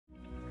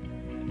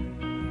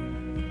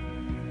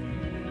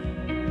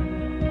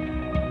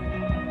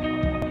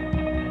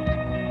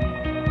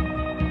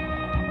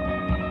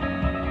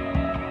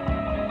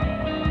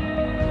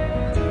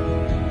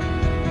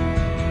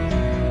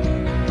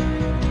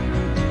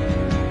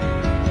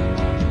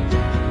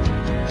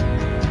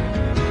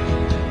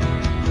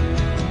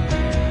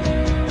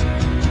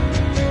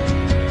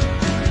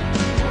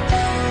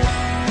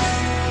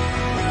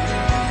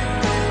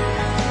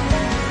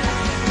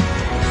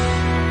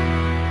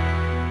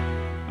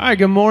All right,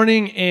 good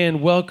morning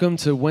and welcome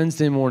to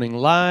Wednesday Morning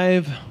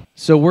Live.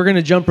 So we're going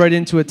to jump right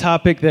into a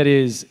topic that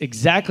is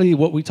exactly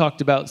what we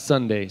talked about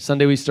Sunday.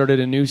 Sunday we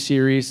started a new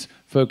series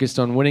focused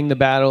on winning the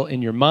battle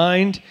in your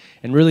mind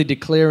and really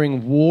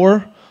declaring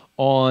war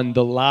on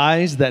the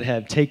lies that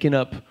have taken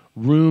up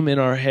room in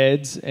our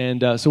heads.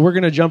 And so we're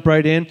going to jump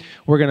right in.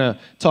 We're going to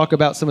talk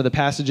about some of the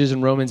passages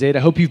in Romans 8. I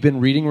hope you've been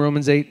reading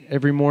Romans 8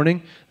 every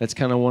morning. That's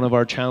kind of one of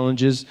our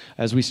challenges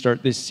as we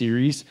start this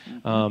series.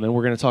 And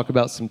we're going to talk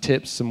about some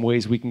tips, some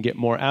ways we can get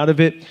more out of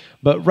it.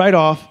 But right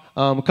off,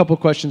 a couple of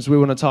questions we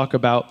want to talk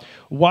about.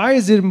 Why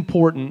is it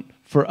important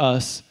for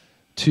us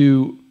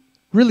to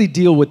really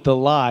deal with the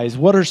lies?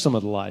 What are some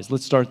of the lies?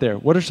 Let's start there.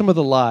 What are some of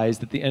the lies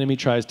that the enemy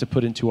tries to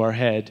put into our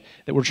head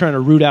that we're trying to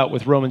root out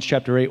with Romans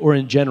chapter 8 or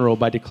in general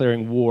by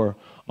declaring war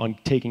on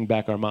taking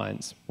back our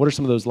minds? What are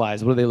some of those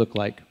lies? What do they look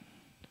like?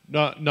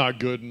 Not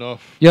good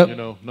enough. Yep. You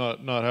know, not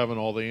having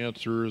all the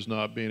answers,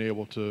 not being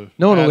able to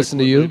no one will listen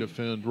to you.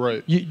 Defend.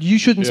 Right. You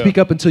shouldn't speak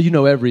up until you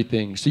know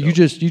everything. So you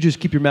just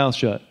keep your mouth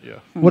shut. Yeah.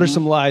 What are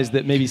some lies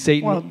that maybe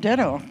Satan... Well,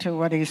 ditto to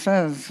what he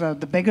says.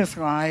 The biggest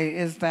lie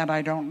is that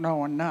I don't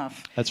know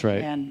enough. That's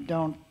right. And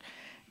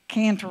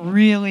can't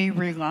really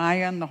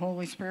rely on the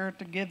Holy Spirit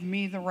to give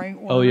me the right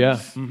words. Oh, yeah.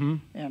 Mm-hmm.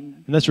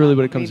 And that's really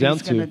what it comes down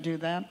to. He's going to do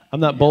that.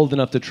 I'm not bold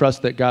enough to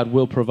trust that God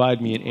will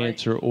provide me an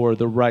answer or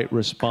the right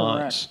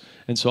response. Correct.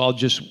 And so I'll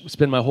just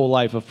spend my whole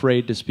life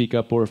afraid to speak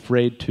up or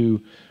afraid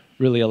to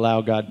really allow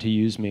God to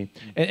use me.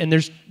 And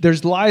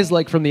there's lies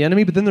like from the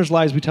enemy, but then there's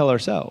lies we tell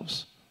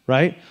ourselves,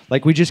 right?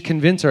 Like we just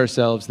convince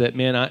ourselves that,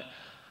 man,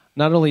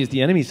 not only is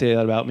the enemy saying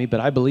that about me,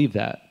 but I believe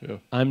that. Yeah.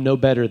 I'm no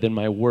better than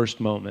my worst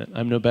moment.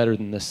 I'm no better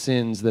than the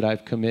sins that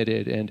I've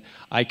committed, and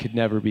I could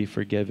never be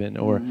forgiven.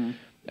 Or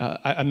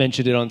I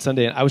mentioned it on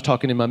Sunday, and I was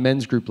talking in my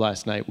men's group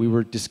last night. We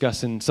were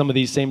discussing some of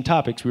these same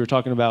topics. We were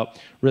talking about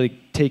really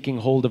taking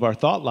hold of our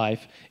thought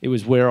life. It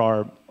was where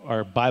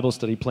our Bible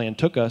study plan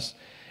took us,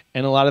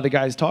 and a lot of the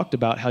guys talked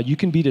about how you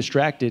can be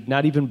distracted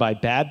not even by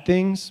bad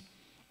things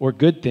or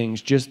good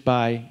things, just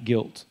by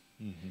guilt.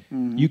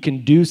 You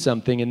can do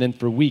something, and then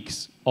for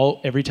weeks,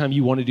 every time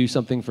you want to do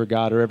something for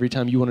God or every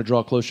time you want to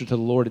draw closer to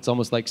the Lord, it's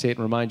almost like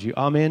Satan reminds you,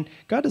 oh man,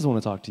 God doesn't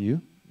want to talk to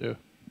you. Yeah.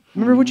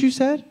 Remember what you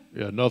said?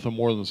 Yeah, nothing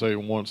more than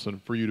Satan wants than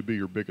for you to be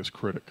your biggest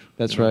critic.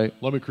 That's right.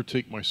 Let me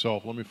critique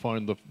myself. Let me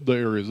find the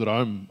areas that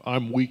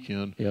I'm weak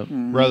in, yep.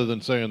 Rather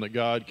than saying that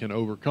God can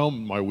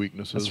overcome my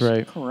weaknesses. That's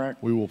right.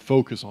 Correct. We will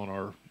focus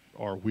on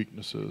our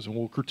weaknesses and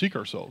we'll critique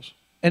ourselves.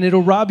 And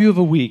it'll rob you of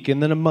a week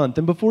and then a month.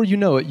 And before you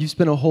know it, you've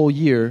spent a whole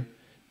year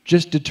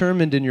just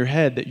determined in your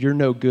head that you're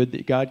no good,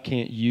 that God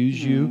can't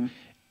use you.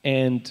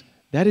 And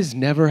that is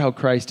never how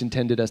Christ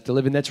intended us to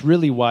live. And that's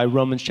really why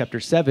Romans chapter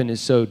 7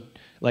 is so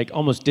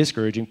almost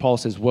discouraging. Paul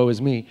says, woe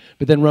is me.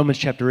 But then Romans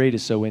chapter 8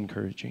 is so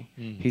encouraging.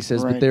 He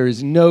says, but there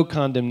is no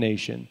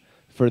condemnation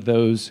for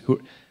those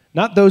who,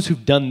 not those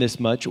who've done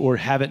this much or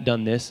haven't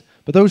done this,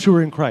 but those who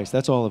are in Christ.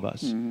 That's all of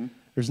us.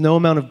 There's no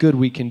amount of good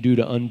we can do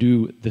to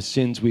undo the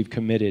sins we've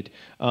committed.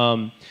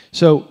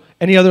 So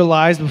any other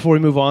lies before we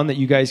move on that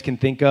you guys can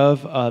think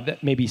of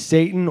that maybe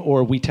Satan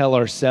or we tell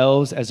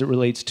ourselves as it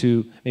relates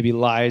to maybe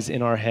lies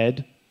in our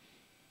head?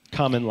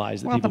 Common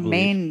lies that people believe. Well, the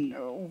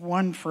main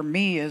one for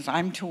me is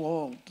I'm too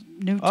old.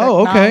 New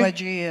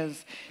technology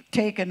is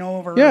taken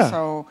over,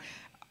 so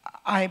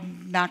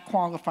I'm not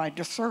qualified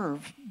to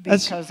serve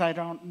because I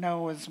don't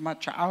know as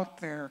much out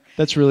there.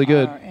 That's really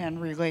good. And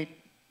relate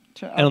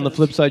to others. And on the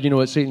flip side, you know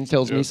what Satan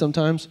tells me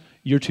sometimes?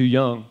 You're too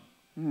young.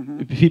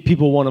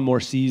 People want a more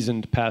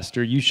seasoned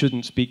pastor. You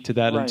shouldn't speak to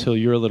that until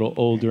you're a little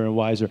older and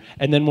wiser.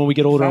 And then when we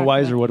get older and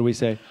wiser, what do we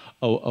say?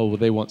 Oh, well,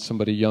 they want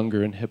somebody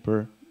younger and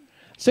hipper.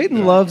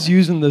 Satan loves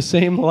using the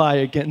same lie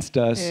against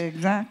us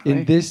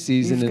in this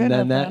season and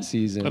then that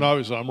season. And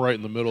obviously, I'm right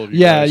in the middle of you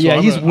guys.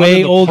 So he's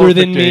way older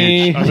than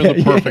me. I'm in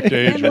the perfect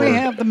age. And we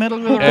have the middle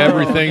of the road.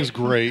 Everything's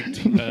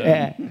great.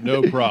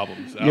 No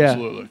problems.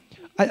 Absolutely.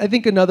 I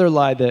think another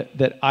lie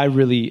that I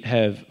really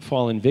have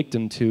fallen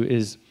victim to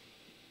is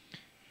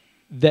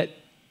that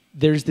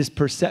there's this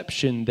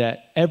perception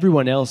that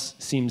everyone else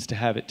seems to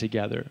have it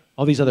together.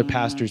 All these other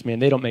pastors, man,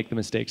 they don't make the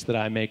mistakes that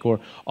I make. Or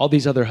all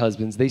these other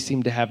husbands, they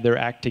seem to have their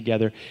act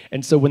together.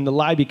 And so when the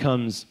lie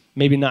becomes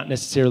maybe not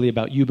necessarily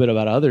about you, but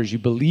about others, you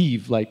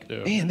believe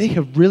man, they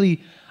have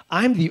really,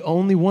 I'm the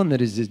only one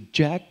that is as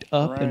jacked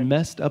up and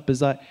messed up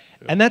as I.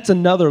 And that's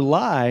another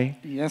lie,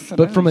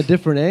 but from a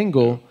different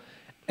angle.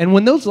 And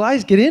when those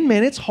lies get in,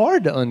 man, it's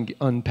hard to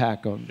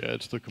unpack them. Yeah,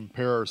 it's to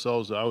compare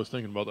ourselves. I was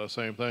thinking about that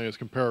same thing. It's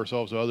compare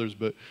ourselves to others,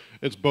 but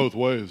it's both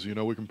ways. You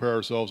know, we compare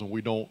ourselves and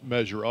we don't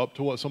measure up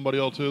to what somebody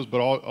else is, but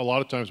a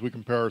lot of times we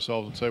compare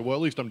ourselves and say, well,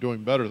 at least I'm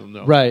doing better than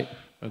them. Right.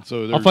 And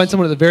so I'll find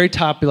someone at the very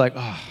top, be like,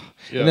 oh.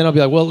 And then I'll be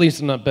like, well, at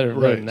least I'm not better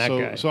than that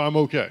guy. So I'm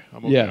okay.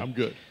 I'm okay. I'm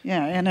good.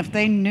 Yeah, and if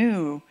they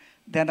knew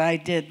that I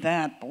did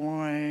that,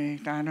 boy,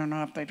 I don't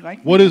know if they'd like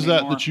me What is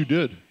anymore. that you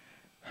did?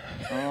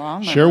 Oh, I'll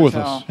never Share with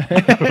tell.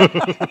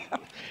 us.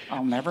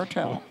 I'll never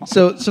tell.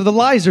 So the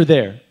lies are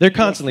there. They're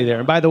constantly there.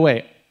 And by the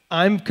way,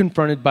 I'm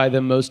confronted by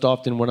them most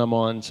often when I'm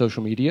on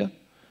social media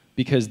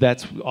because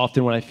that's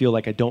often when I feel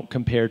like I don't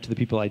compare to the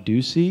people I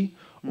do see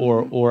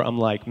or I'm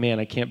like, man,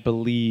 I can't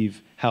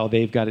believe how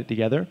they've got it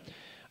together.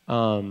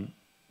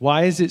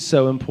 Why is it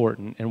so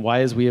important, and why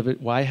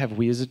have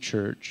we as a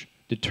church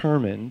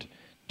determined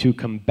to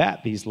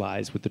combat these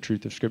lies with the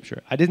truth of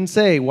Scripture? I didn't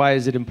say, why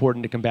is it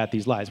important to combat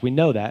these lies? We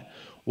know that.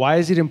 Why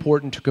is it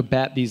important to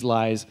combat these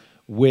lies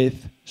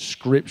with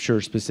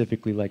Scripture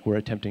specifically, like we're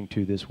attempting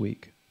to this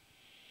week?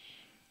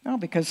 No,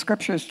 because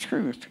Scripture is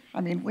truth. I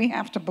mean, we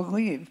have to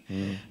believe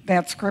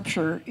that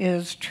Scripture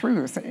is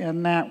truth,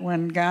 and that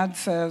when God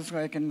says,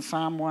 like in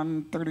Psalm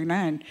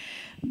 139,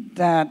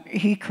 that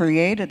He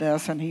created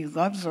us and He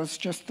loves us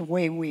just the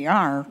way we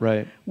are,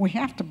 right, we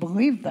have to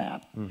believe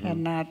that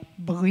and not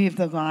believe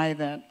the lie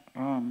that,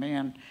 oh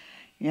man,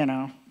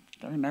 they're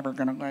never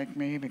going to like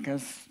me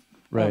because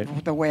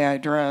of the way I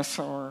dress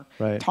or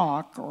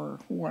talk or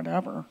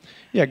whatever.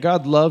 Yeah,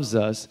 God loves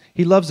us.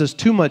 He loves us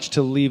too much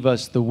to leave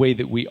us the way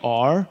that we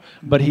are,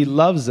 but He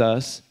loves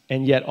us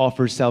and yet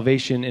offers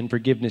salvation and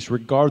forgiveness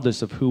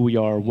regardless of who we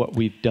are, what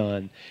we've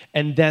done.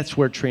 And that's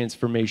where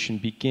transformation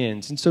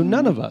begins. And so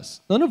none of us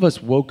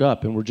woke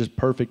up and were just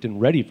perfect and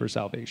ready for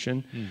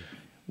salvation.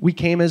 We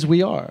came as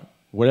we are,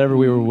 whatever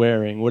we were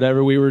wearing,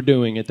 whatever we were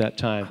doing at that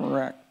time.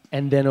 Correct.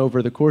 And then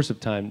over the course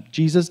of time,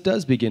 Jesus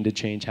does begin to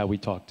change how we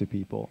talk to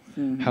people,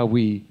 how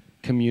we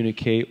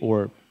communicate,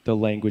 or the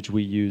language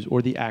we use,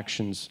 or the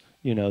actions,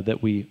 that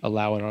we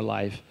allow in our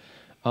life.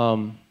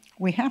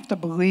 We have to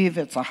believe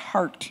it's a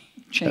heart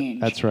change.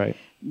 That's right.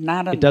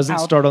 Not an it doesn't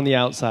start on the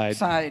outside.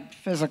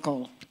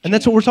 Physical. And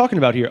that's what we're talking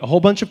about here. A whole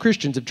bunch of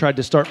Christians have tried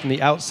to start from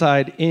the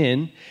outside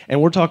in, and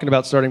we're talking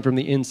about starting from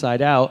the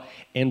inside out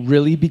and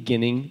really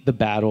beginning the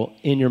battle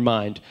in your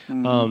mind.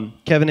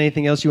 Kevin,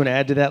 anything else you want to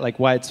add to that, like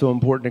why it's so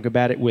important to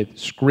combat it with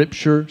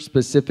Scripture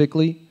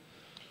specifically?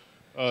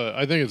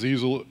 I think it's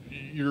easy.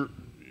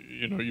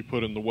 You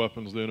put in the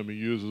weapons the enemy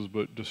uses,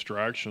 but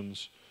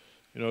distractions.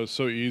 It's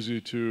so easy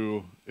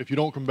to, if you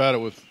don't combat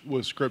it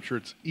with Scripture,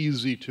 it's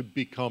easy to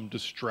become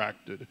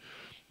distracted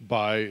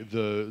by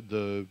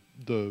the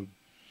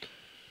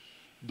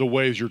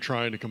ways you're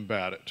trying to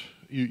combat it.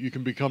 You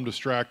can become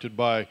distracted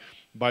by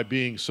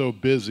being so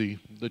busy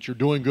that you're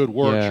doing good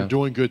works, you're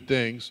doing good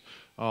things,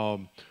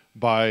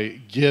 by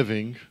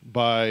giving,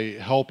 by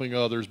helping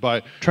others,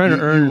 by trying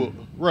to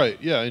earn.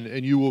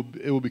 And it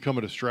will become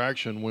a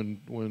distraction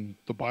when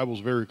the Bible's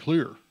very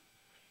clear.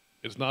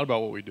 It's not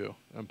about what we do,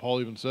 and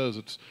Paul even says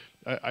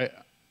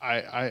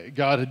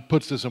God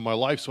puts this in my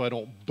life so I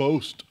don't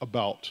boast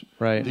about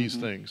these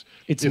things.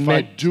 If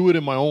I do it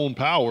in my own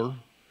power,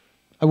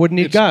 I wouldn't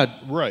need God.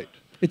 Right.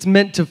 It's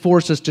meant to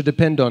force us to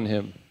depend on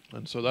Him.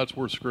 And so that's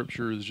where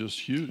Scripture is just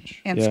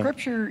huge. And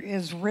Scripture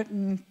is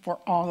written for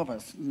all of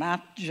us,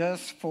 not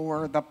just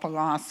for the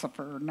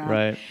philosopher,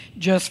 not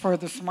just for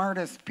the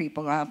smartest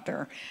people out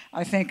there.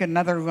 I think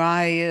another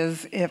lie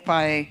is if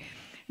I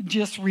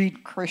just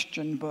read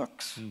Christian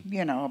books,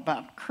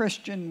 about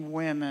Christian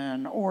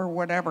women or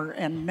whatever,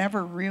 and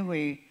never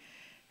really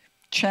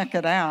check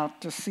it out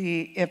to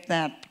see if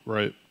that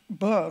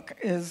book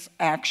is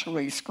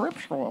actually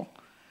scriptural,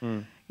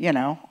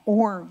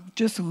 or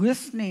just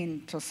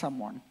listening to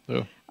someone.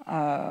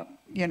 Oh,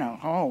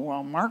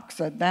 well, Mark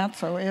said that,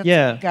 so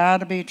it's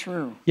got to be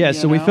true. Yeah,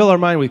 so we fill our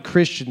mind with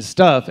Christian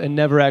stuff and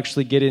never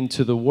actually get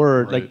into the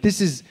Word. Like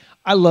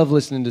I love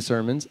listening to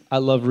sermons. I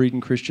love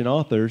reading Christian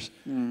authors.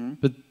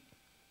 But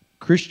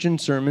Christian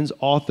sermons,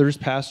 authors,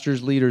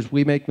 pastors, leaders,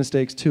 we make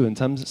mistakes too. And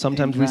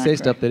sometimes we say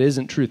stuff that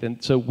isn't truth.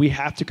 And so we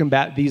have to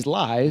combat these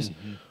lies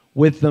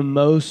with the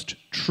most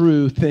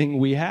true thing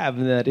we have,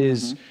 and that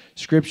is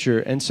Scripture.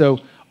 And so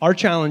our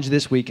challenge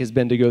this week has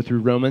been to go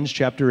through Romans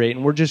chapter 8,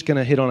 and we're just going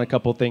to hit on a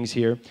couple things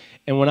here.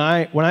 And when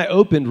I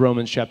opened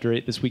Romans chapter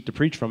 8 this week to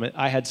preach from it,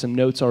 I had some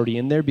notes already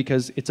in there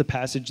because it's a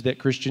passage that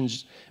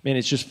Christians,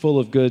 it's just full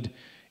of good,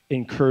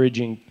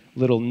 encouraging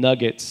little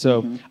nuggets.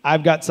 So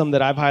I've got some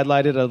that I've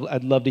highlighted.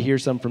 I'd love to hear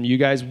some from you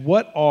guys.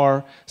 What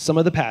are some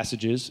of the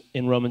passages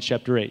in Romans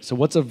chapter 8? So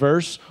what's a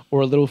verse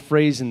or a little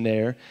phrase in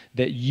there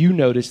that you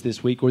noticed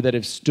this week or that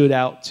have stood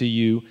out to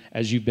you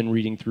as you've been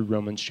reading through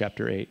Romans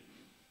chapter 8?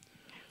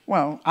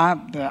 Well,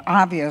 the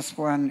obvious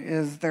one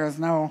is there's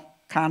no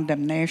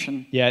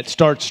condemnation. Yeah, it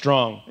starts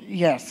strong.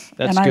 Yes,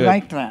 That's and good. I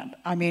like that.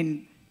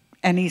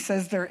 And he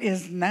says there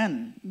is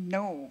none.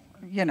 No,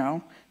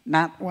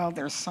 not, well,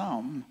 there's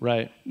some.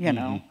 Right.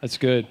 That's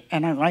good.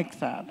 And I like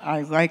that.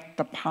 I like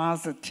the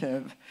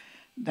positive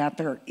that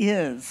there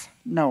is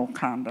no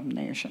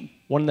condemnation.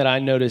 One that I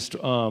noticed,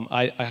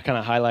 I kind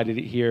of highlighted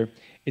it here.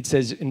 It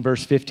says in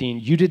verse 15,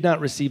 you did not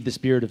receive the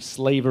spirit of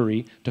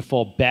slavery to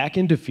fall back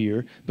into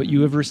fear, but you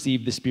have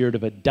received the spirit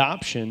of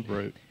adoption.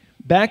 Right.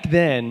 Back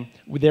then,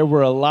 there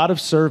were a lot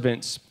of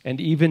servants and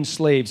even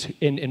slaves,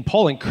 and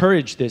Paul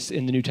encouraged this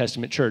in the New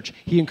Testament church.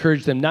 He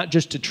encouraged them not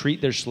just to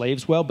treat their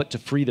slaves well, but to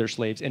free their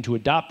slaves and to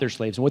adopt their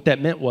slaves. And what that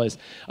meant was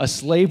a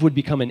slave would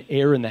become an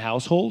heir in the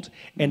household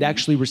and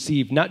actually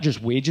receive not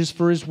just wages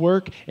for his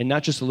work and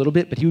not just a little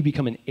bit, but he would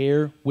become an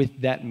heir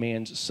with that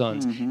man's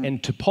sons.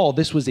 And to Paul,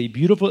 this was a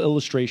beautiful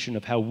illustration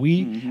of how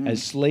we,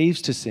 as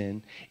slaves to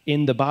sin,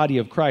 in the body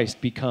of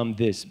Christ, become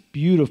this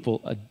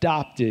beautiful,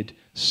 adopted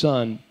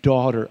son,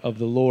 daughter of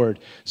the Lord.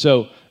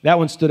 So that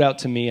one stood out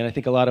to me, and I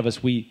think a lot of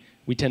us, we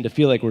tend to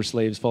feel like we're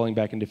slaves falling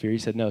back into fear. He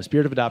said, no,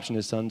 spirit of adoption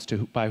is sons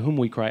by whom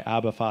we cry,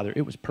 Abba, Father.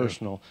 It was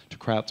personal to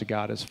cry out to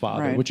God as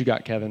Father. Right. What you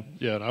got, Kevin?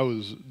 Yeah,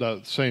 and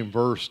that same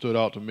verse stood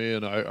out to me,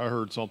 and I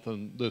heard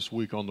something this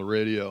week on the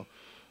radio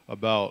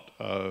about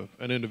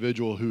an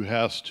individual who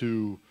has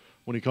to,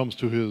 when he comes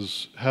to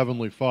his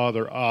heavenly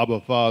Father, Abba,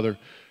 Father,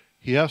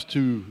 he has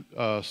to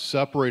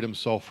separate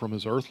himself from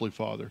his earthly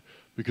father,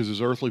 because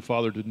his earthly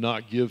father did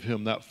not give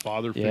him that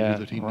father figure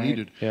that he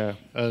needed. Yeah.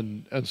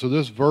 And so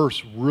this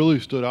verse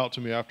really stood out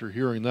to me after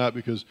hearing that,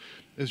 because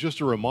it's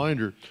just a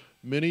reminder.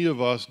 Many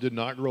of us did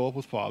not grow up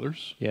with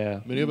fathers.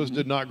 Yeah. Many of us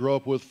did not grow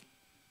up with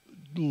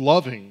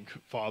loving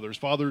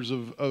fathers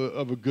of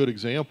a good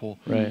example.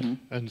 Right.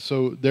 And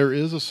so there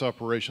is a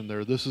separation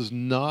there. This is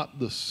not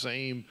the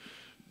same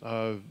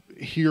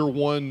here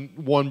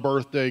one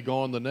birthday,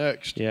 gone the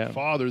next.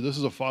 Father, this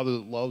is a father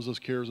that loves us,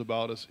 cares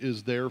about us,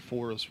 is there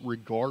for us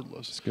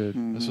regardless. That's good.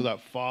 And so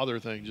that father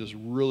thing just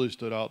really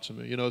stood out to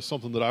me. You know, it's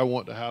something that I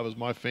want to have as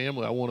my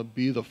family. I want to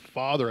be the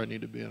father I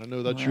need to be, and I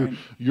know that's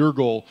your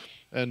goal.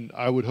 And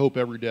I would hope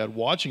every dad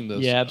watching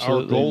this,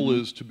 our goal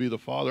is to be the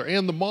father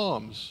and the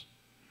moms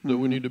that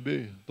we need to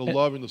be, the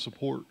loving, the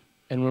support.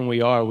 And when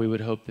we are, we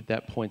would hope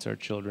that points our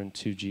children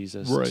to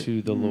Jesus,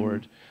 to the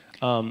Lord.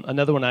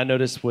 Another one I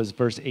noticed was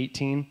verse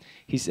 18.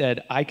 He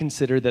said, I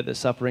consider that the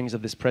sufferings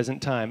of this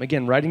present time,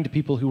 again, writing to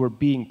people who are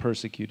being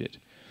persecuted,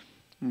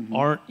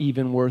 aren't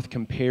even worth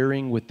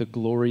comparing with the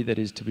glory that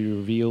is to be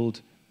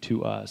revealed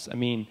to us. I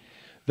mean,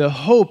 the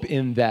hope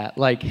in that,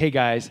 like, hey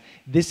guys,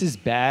 this is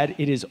bad.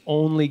 It is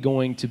only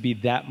going to be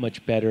that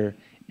much better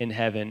in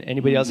heaven.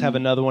 Anybody else have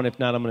another one? If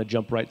not, I'm going to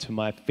jump right to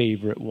my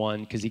favorite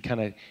one, because he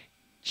kind of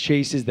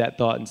chases that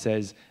thought and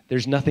says,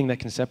 there's nothing that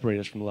can separate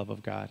us from the love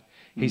of God.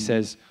 He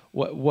says,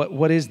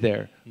 what is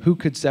there? Who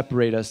could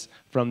separate us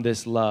from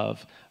this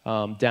love?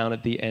 Down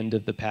at the end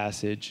of the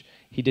passage,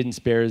 he didn't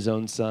spare his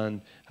own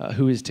son.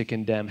 Who is to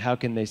condemn? How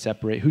can they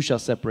separate? Who shall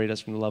separate us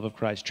from the love of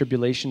Christ?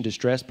 Tribulation,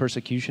 distress,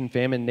 persecution,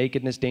 famine,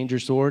 nakedness, danger,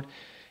 sword.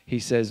 He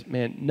says,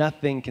 man,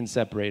 nothing can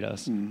separate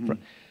us.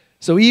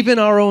 So even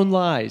our own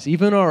lives,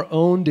 even our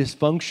own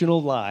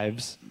dysfunctional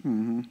lives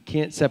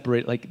can't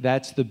separate. Like,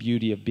 that's the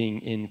beauty of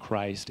being in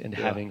Christ and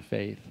having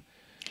faith.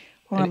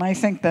 Well, and I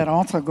think that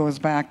also goes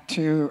back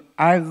to,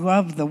 I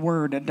love the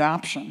word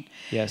adoption.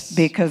 Yes.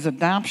 Because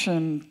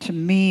adoption to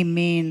me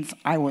means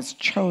I was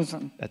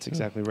chosen. That's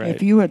exactly right.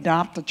 If you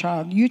adopt a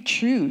child, you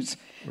choose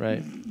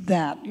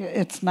that.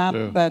 It's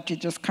not that you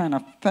just kind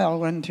of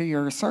fell into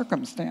your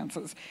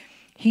circumstances.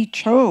 He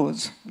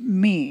chose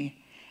me.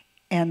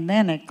 And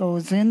then it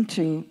goes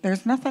into,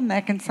 there's nothing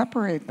that can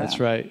separate that. That's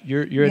right.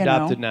 You're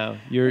adopted now.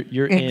 You're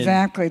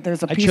exactly. in.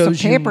 There's a piece of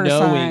paper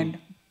signed,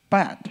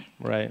 but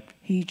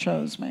he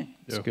chose me.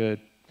 That's good.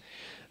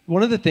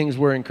 One of the things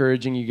we're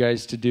encouraging you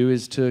guys to do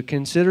is to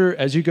consider,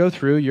 as you go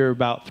through, you're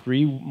about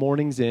 3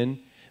 mornings in,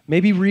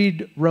 maybe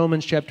read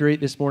Romans chapter 8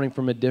 this morning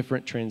from a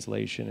different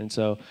translation. And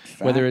so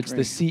whether it's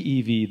the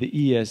CEV, the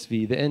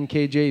ESV, the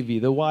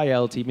NKJV, the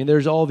YLT, I mean,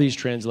 there's all these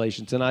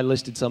translations, and I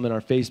listed some in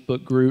our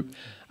Facebook group.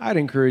 I'd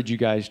encourage you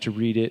guys to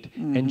read it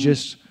and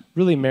just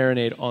really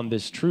marinate on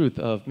this truth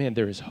of, man,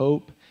 there is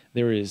hope,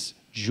 there is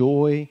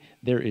joy,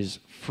 there is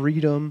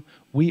freedom.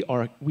 We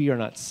are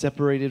not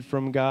separated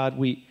from God.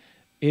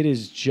 It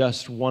is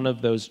just one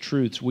of those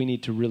truths we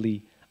need to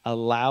really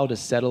allow to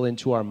settle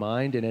into our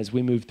mind. And as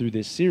we move through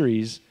this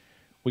series,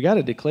 we got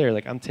to declare,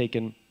 like, I'm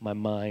taking my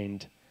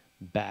mind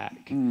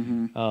back.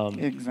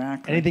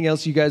 Exactly. Anything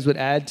else you guys would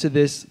add to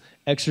this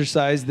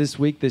exercise this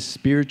week, this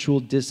spiritual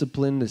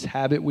discipline, this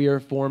habit we are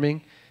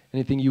forming?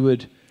 Anything you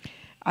would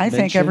I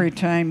think every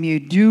time you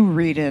do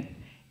read it,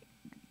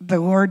 the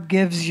Lord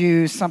gives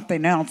you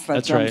something else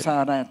that jumps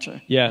out at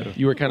you. Yeah,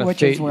 you were kind of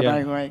which is what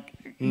I like.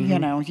 You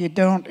know, you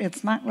don't.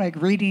 It's not like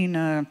reading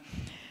a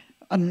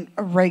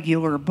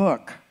regular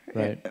book.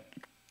 Right.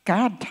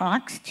 God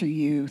talks to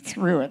you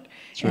through it,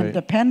 and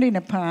depending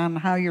upon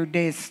how your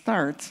day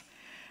starts,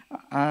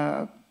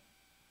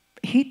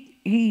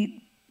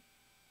 He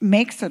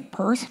makes it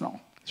personal.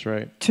 That's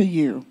right. To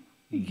you.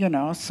 You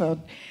know,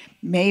 so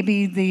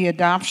maybe the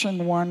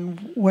adoption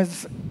one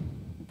was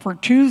for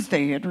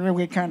Tuesday. It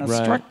really kind of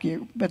struck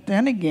you. But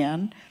then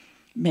again,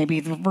 maybe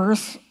the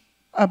verse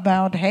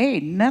about, hey,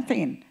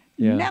 nothing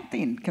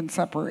can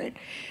separate.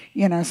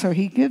 You know, so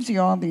he gives you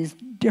all these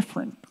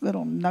different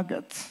little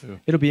nuggets. Yeah.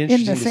 It'll be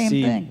interesting to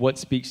see what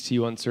speaks to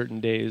you on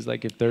certain days.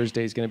 Like if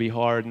Thursday's going to be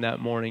hard and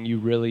that morning you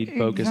really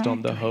focused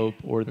on the hope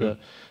or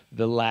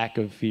the lack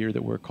of fear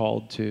that we're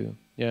called to.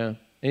 Yeah.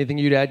 Anything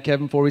you'd add,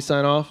 Kevin, before we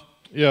sign off?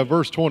 Yeah,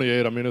 verse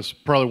 28, I mean, it's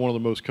probably one of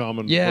the most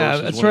common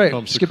verses that's when it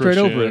comes to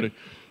Christianity. Right over it.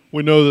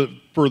 We know that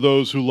for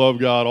those who love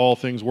God, all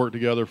things work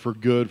together for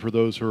good for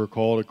those who are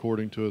called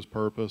according to his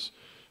purpose.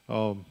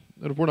 And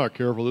if we're not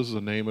careful, this is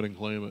a name it and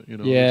claim it. You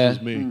know, this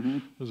is me. Mm-hmm.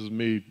 This is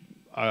me.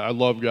 I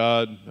love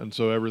God, and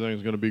so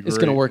everything's going to be great. It's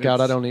going to work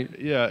out. I don't need...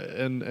 Yeah,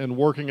 and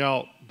working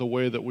out the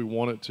way that we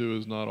want it to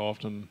is not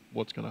often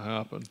what's going to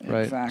happen.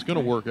 Right. Exactly. It's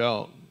going to work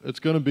out. It's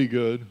going to be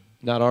good.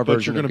 Not our but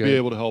version you're going of to good. be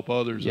able to help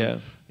others. Yeah.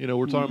 And, you know,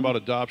 we're talking about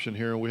adoption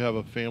here, and we have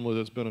a family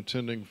that's been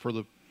attending for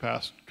the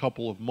past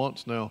couple of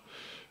months now,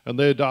 and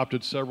they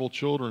adopted several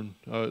children.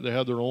 They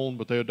had their own,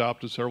 but they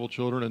adopted several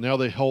children, and now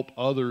they help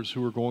others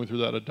who are going through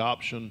that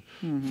adoption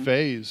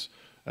phase.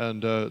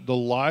 And the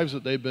lives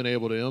that they've been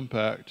able to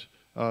impact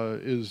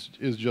is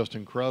just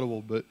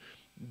incredible. But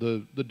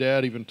the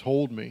dad even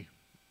told me,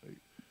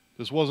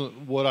 this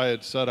wasn't what I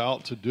had set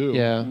out to do.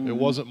 Yeah. It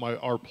wasn't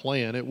our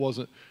plan. It was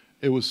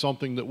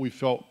something that we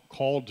felt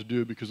called to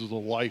do because of the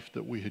life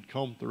that we had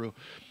come through.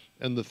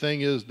 And the thing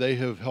is, they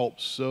have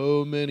helped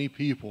so many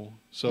people,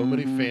 so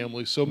many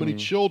families, so many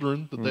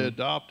children that they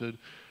adopted,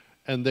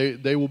 and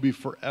they will be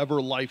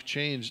forever life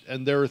changed.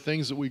 And there are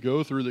things that we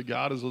go through that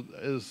God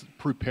is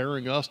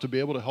preparing us to be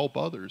able to help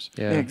others.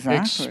 Yeah.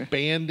 Exactly.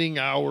 Expanding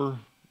our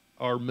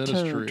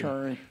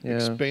ministry,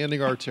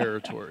 expanding our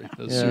territory,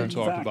 as Sue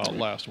talked about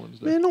last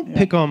Wednesday. Man, don't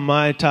pick on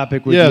my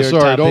topic with your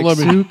sorry, topic. don't let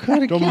me,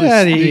 Sue, don't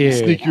let me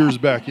sneak yours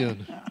back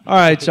in. All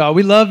right, y'all.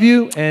 We love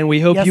you, and we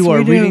hope you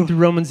are reading through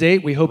Romans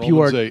 8. We hope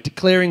you are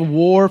declaring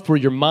war for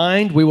your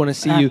mind. We want to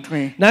see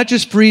you not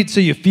just freed so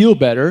you feel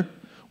better.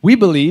 We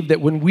believe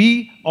that when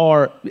we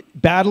are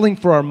battling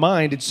for our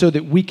mind, it's so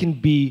that we can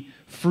be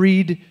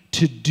freed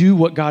to do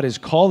what God is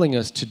calling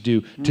us to do,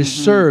 to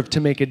serve,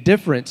 to make a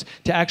difference,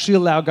 to actually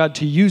allow God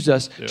to use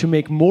us to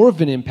make more of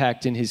an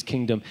impact in His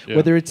kingdom,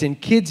 whether it's in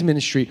kids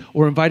ministry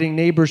or inviting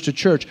neighbors to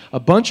church. A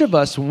bunch of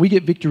us, when we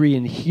get victory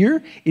in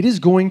here, it is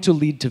going to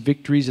lead to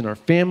victories in our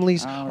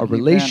families, our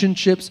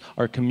relationships,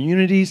 our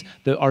communities,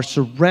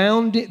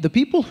 the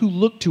people who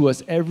look to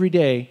us every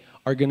day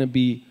are going to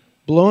be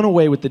blown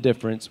away with the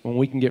difference when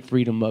we can get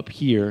freedom up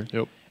here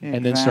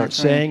and then start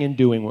saying and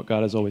doing what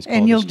God has always called us to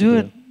do. And you'll do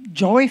it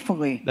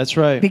joyfully. That's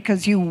right.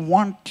 Because you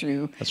want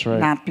to. That's right.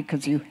 Not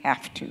because you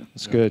have to.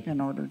 That's good.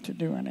 In order to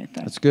do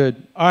anything. That's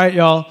good. All right,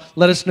 y'all.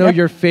 Let us know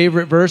your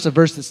favorite verse, a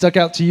verse that stuck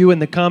out to you in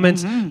the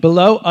comments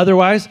below.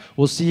 Otherwise,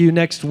 we'll see you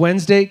next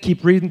Wednesday.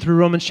 Keep reading through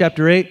Romans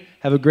chapter 8.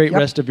 Have a great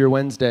rest of your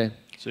Wednesday.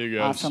 See you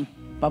guys. Awesome.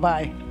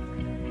 Bye-bye.